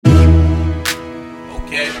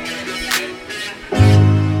On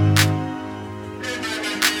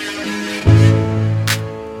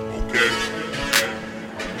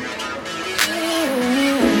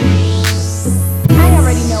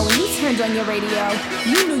your radio,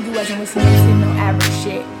 you knew you wasn't listening to no average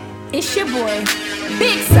shit. It's your boy,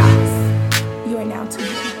 Big Sauce. You are now tuned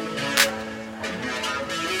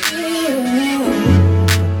in.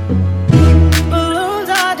 Balloons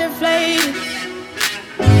are deflated.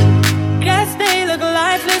 Guess they look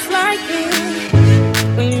lifeless like you.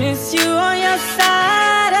 We miss you on your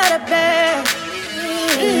side of the bed.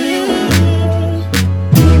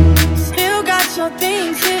 Still got your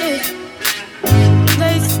things here.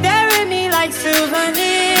 They stare at me like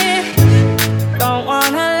souvenir. Don't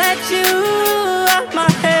wanna let you out my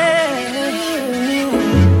head.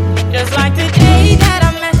 Just like the day that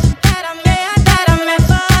I met you, that I met, that I met,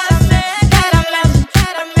 that I met, that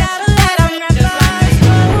I met, that I met. Just like it's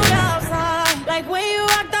cold outside, like when you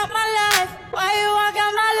walked out my life, why you walk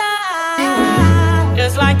out my life?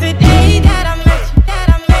 Just like the day that I met you, that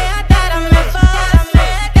I met, that I met, that I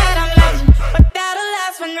met, that I met. But that'll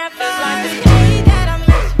last forever. Just like the day that I met.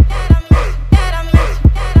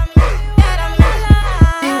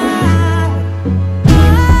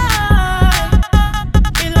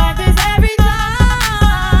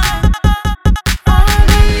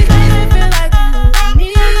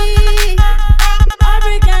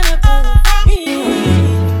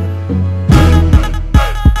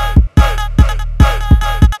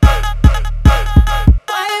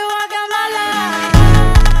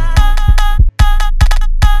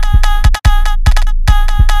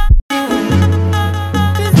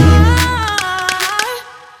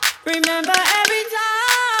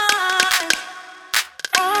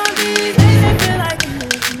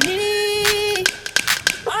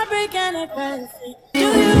 Do you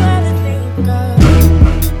ever think of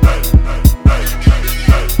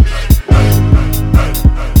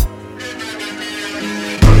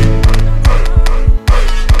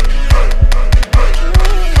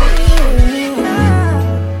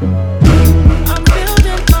I'm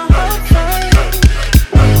building my hopes up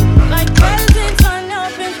like presents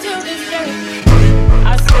unopened to this day. I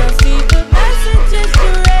still see the messages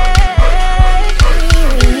you read.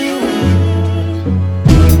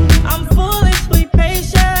 I'm foolishly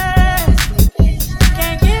patient.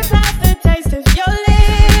 Can't get past the taste of your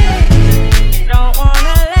lips. Don't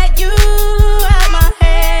wanna let you out my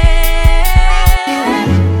head.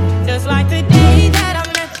 Just like the day that I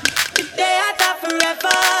met you, the day I thought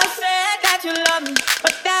forever. Said that you love me,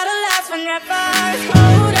 but that'll last forever. It's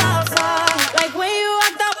cold outside, like when you